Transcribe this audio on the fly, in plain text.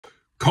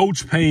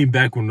Coach Payne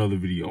back with another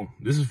video.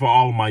 This is for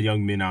all of my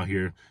young men out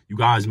here. You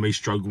guys may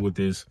struggle with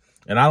this,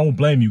 and I don't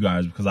blame you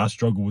guys because I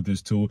struggle with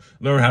this too.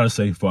 Learn how to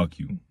say fuck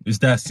you. It's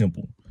that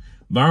simple.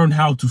 Learn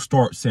how to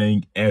start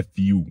saying F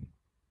you.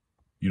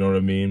 You know what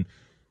I mean?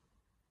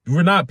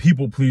 We're not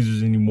people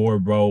pleasers anymore,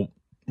 bro.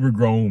 We're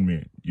grown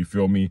men. You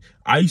feel me?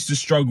 I used to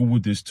struggle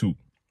with this too.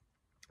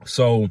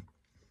 So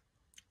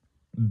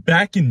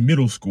back in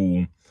middle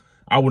school,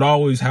 I would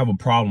always have a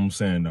problem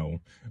saying no.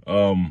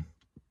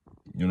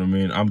 You know what I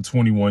mean? I'm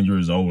 21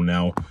 years old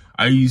now.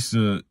 I used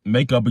to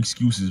make up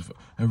excuses.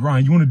 Hey,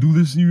 Ryan, you want to do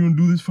this? You want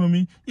to do this for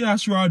me? Yeah,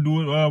 sure, I'll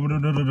do it.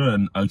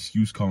 And an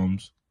excuse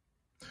comes.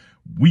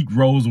 Week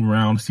rolls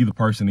around, see the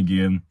person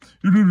again.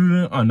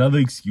 Another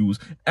excuse.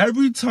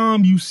 Every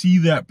time you see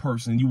that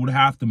person, you would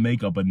have to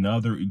make up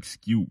another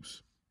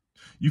excuse.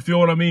 You feel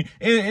what I mean?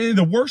 And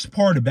the worst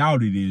part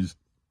about it is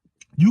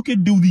you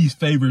can do these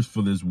favors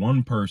for this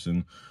one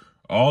person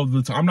all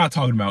the time. I'm not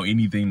talking about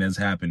anything that's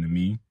happened to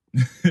me.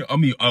 I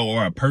mean,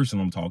 or a person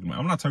I'm talking about.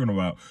 I'm not talking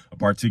about a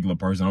particular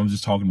person. I'm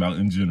just talking about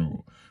in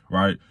general,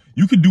 right?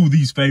 You can do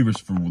these favors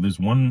for this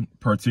one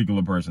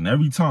particular person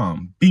every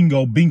time.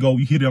 Bingo, bingo.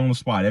 You hit it on the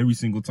spot every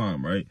single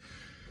time, right?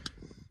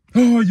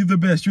 Oh, you're the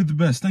best. You're the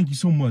best. Thank you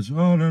so much.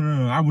 Oh,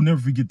 no. I will never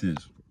forget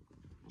this.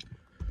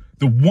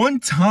 The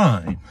one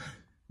time,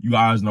 you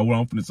guys know what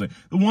I'm going to say.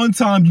 The one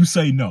time you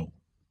say no.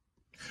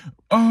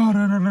 Oh,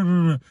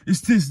 no.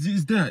 It's this,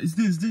 it's that, it's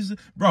this.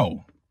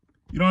 Bro,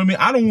 you know what I mean?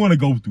 I don't want to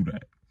go through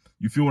that.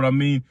 You feel what I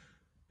mean?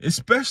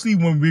 Especially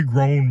when we're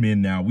grown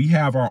men now. We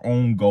have our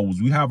own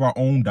goals. We have our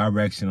own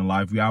direction in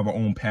life. We have our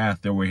own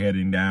path that we're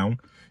heading down.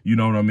 You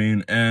know what I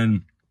mean?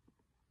 And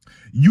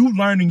you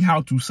learning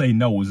how to say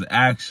no is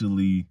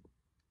actually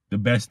the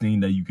best thing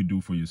that you could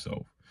do for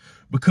yourself.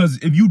 Because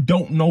if you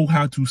don't know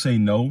how to say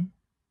no,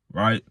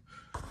 right?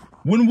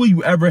 When will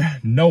you ever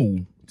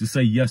know to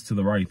say yes to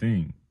the right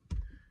thing?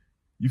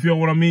 You feel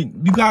what I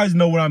mean? You guys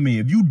know what I mean.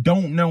 If you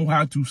don't know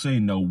how to say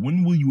no,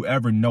 when will you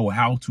ever know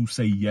how to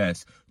say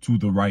yes to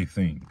the right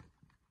thing?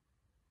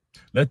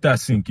 Let that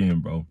sink in,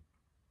 bro.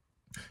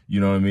 You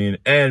know what I mean?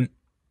 And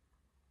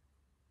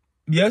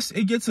yes,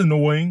 it gets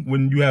annoying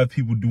when you have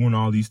people doing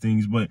all these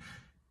things, but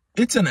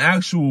it's an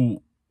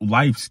actual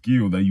life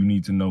skill that you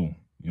need to know.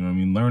 You know what I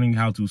mean? Learning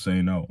how to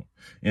say no.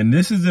 And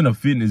this isn't a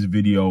fitness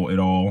video at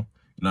all,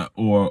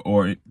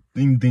 or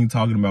anything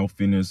talking about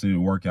fitness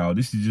and workout.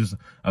 This is just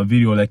a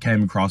video that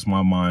came across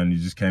my mind. It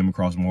just came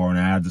across more, and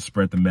I had to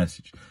spread the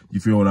message.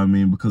 You feel what I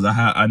mean? Because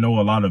I know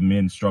a lot of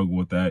men struggle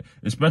with that,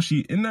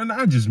 especially, and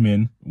not just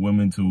men,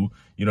 women too.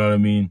 You know what I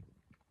mean?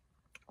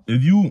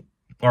 If you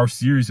are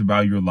serious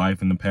about your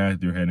life and the path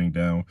you're heading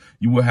down,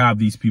 you will have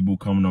these people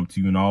coming up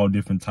to you in all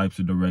different types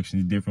of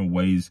directions, different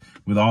ways,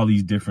 with all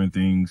these different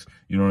things.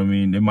 You know what I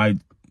mean? They might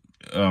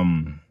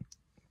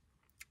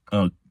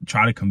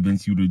try to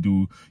convince you to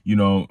do,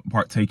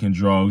 partake in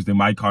drugs. They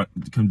might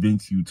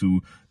convince you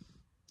to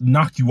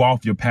knock you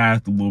off your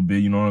path a little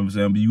bit, you know what I'm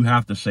saying? But you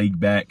have to shake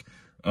back.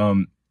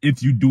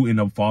 If you do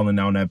end up falling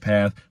down that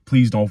path,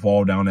 please don't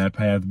fall down that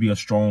path. Be a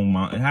strong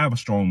mind, and have a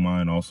strong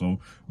mind also.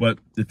 But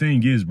the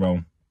thing is,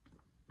 bro,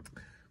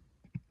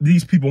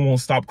 these people won't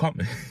stop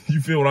coming.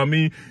 You feel what I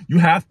mean? You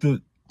have to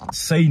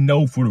say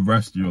no for the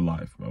rest of your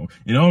life, bro.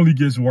 It only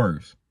gets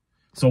worse.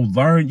 So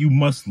you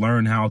must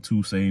learn how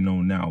to say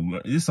no now.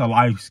 It's a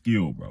life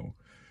skill, bro.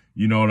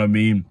 You know what I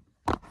mean?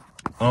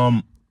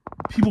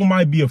 People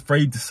might be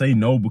afraid to say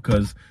no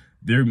because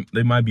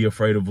they might be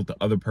afraid of what the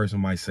other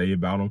person might say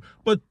about them.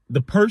 But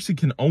the person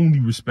can only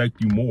respect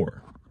you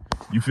more.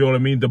 You feel what I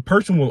mean? The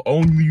person will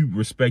only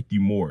respect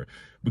you more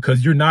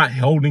because you're not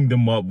holding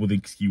them up with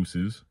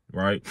excuses,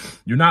 right?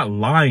 You're not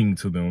lying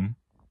to them.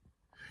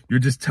 You're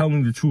just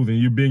telling the truth,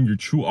 and you're being your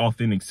true,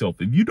 authentic self.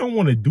 If you don't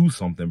want to do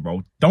something,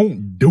 bro,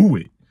 don't do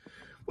it.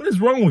 What is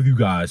wrong with you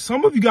guys?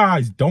 Some of you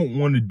guys don't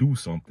want to do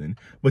something,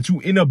 but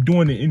you end up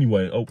doing it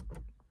anyway. Oh,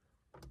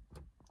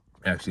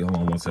 actually, hold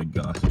on one second,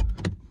 guys.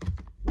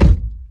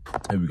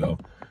 Here we go.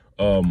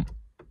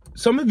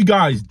 Some of you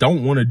guys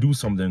don't want to do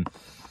something,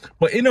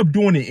 but end up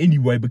doing it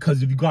anyway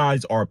because if you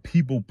guys are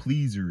people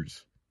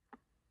pleasers.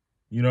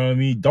 You know what I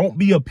mean? Don't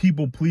be a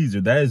people pleaser.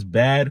 That is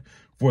bad.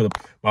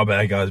 My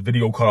bad, guys,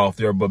 video cut off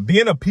there, but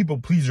being a people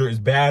pleaser is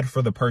bad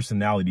for the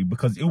personality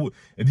because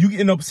if you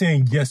end up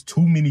saying yes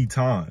too many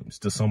times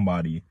to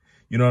somebody,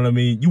 you know what I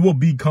mean? You will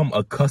become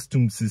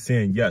accustomed to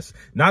saying yes,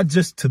 not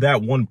just to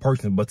that one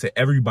person, but to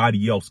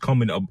everybody else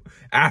coming up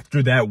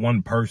after that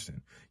one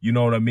person. You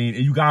know what I mean?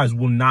 And you guys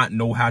will not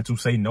know how to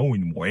say no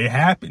anymore. It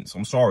happens.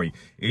 I'm sorry.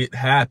 It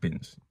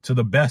happens to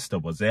the best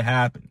of us. It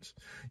happens.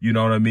 You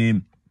know what I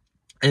mean?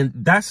 And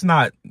that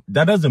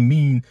doesn't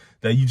mean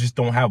that you just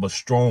don't have a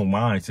strong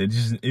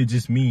mindset. It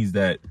just means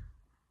that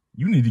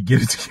you need to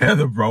get it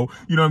together, bro.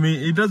 You know what I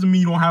mean? It doesn't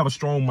mean you don't have a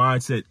strong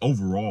mindset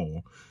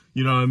overall.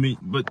 You know what I mean?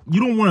 But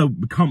you don't want to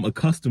become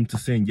accustomed to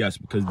saying yes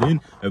because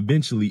then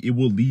eventually it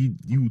will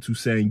lead you to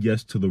saying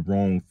yes to the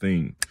wrong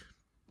thing.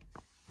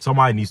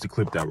 Somebody needs to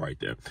clip that right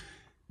there.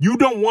 You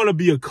don't want to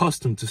be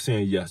accustomed to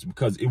saying yes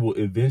because it will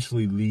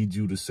eventually lead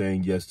you to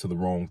saying yes to the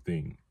wrong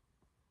thing.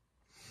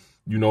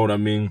 You know what I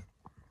mean?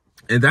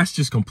 And that's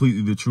just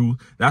completely the truth.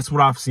 That's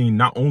what I've seen,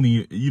 not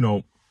only, you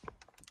know,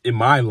 in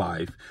my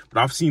life,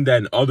 but I've seen that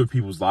in other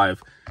people's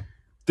life.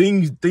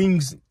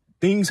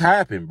 Things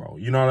happen, bro.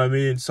 You know what I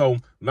mean? So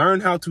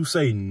learn how to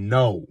say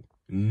no,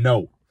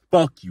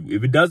 fuck you.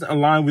 If it doesn't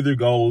align with your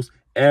goals,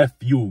 F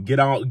you. Get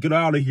out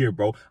of here,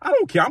 bro. I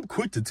don't care. I'm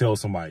quick to tell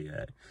somebody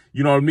that.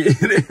 You know what I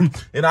mean?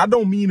 And I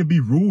don't mean to be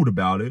rude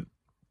about it.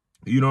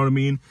 You know what I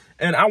mean?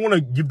 And I want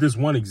to give this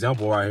one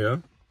example right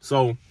here.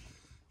 So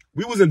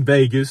we was in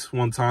Vegas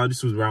one time.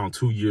 This was around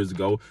 2 years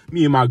ago.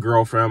 Me and my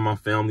girlfriend, my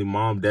family,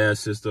 mom, dad,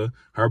 sister,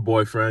 her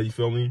boyfriend, you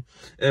feel me?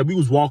 And we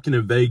was walking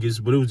in Vegas,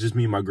 but it was just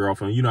me and my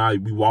girlfriend. You know how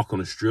we walk on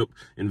the strip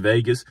in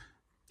Vegas?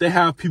 They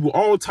have people,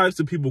 all types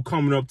of people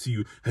coming up to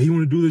you. Hey, you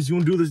want to do this? You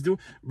want to do this?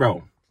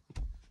 Bro.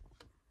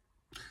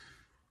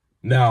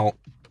 Now,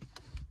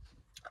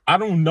 I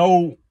don't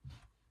know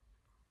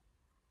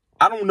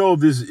if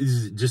this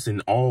is just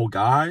in all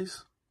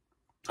guys.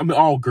 I mean,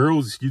 all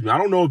girls, excuse me. I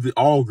don't know if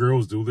all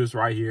girls do this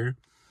right here.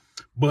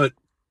 But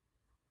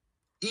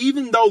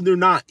even though they're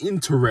not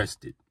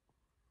interested,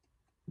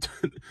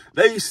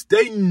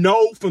 they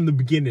know from the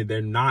beginning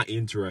they're not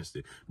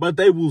interested. But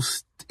they will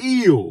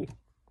still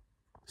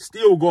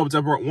go up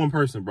to one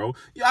person, bro.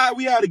 Yeah,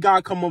 we had a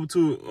guy come up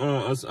to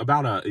us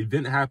about an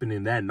event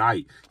happening that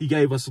night. He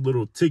gave us a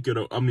little ticket,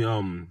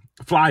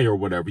 flyer or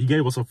whatever. He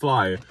gave us a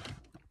flyer.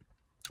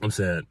 I'm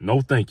saying,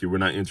 no, thank you. We're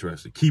not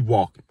interested. Keep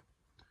walking.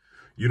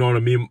 You know what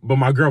I mean? But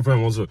my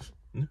girlfriend was like,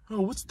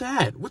 oh, what's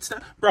that? What's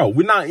that? Bro,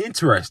 we're not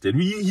interested.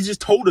 He just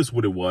told us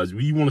what it was.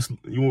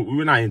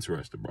 We're not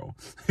interested, bro.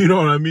 You know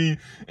what I mean?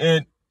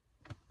 And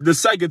the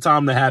second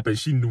time that happened,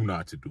 she knew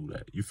not to do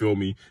that. You feel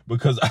me?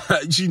 Because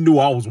she knew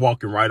I was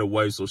walking right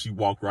away, so she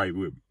walked right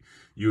with me.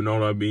 You know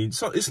what I mean?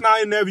 So it's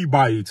not in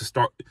everybody to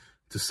start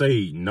to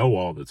say no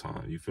all the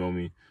time. You feel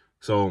me?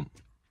 So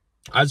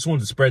I just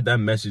wanted to spread that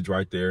message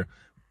right there.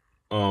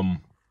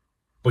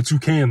 But you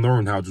can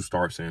learn how to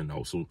start saying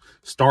no. So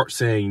start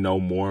saying no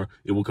more.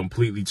 It will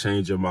completely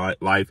change your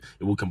life.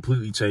 It will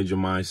completely change your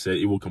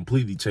mindset. It will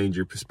completely change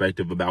your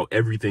perspective about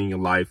everything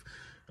in life.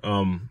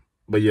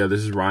 But yeah,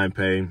 this is Ryan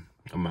Payne.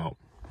 I'm out.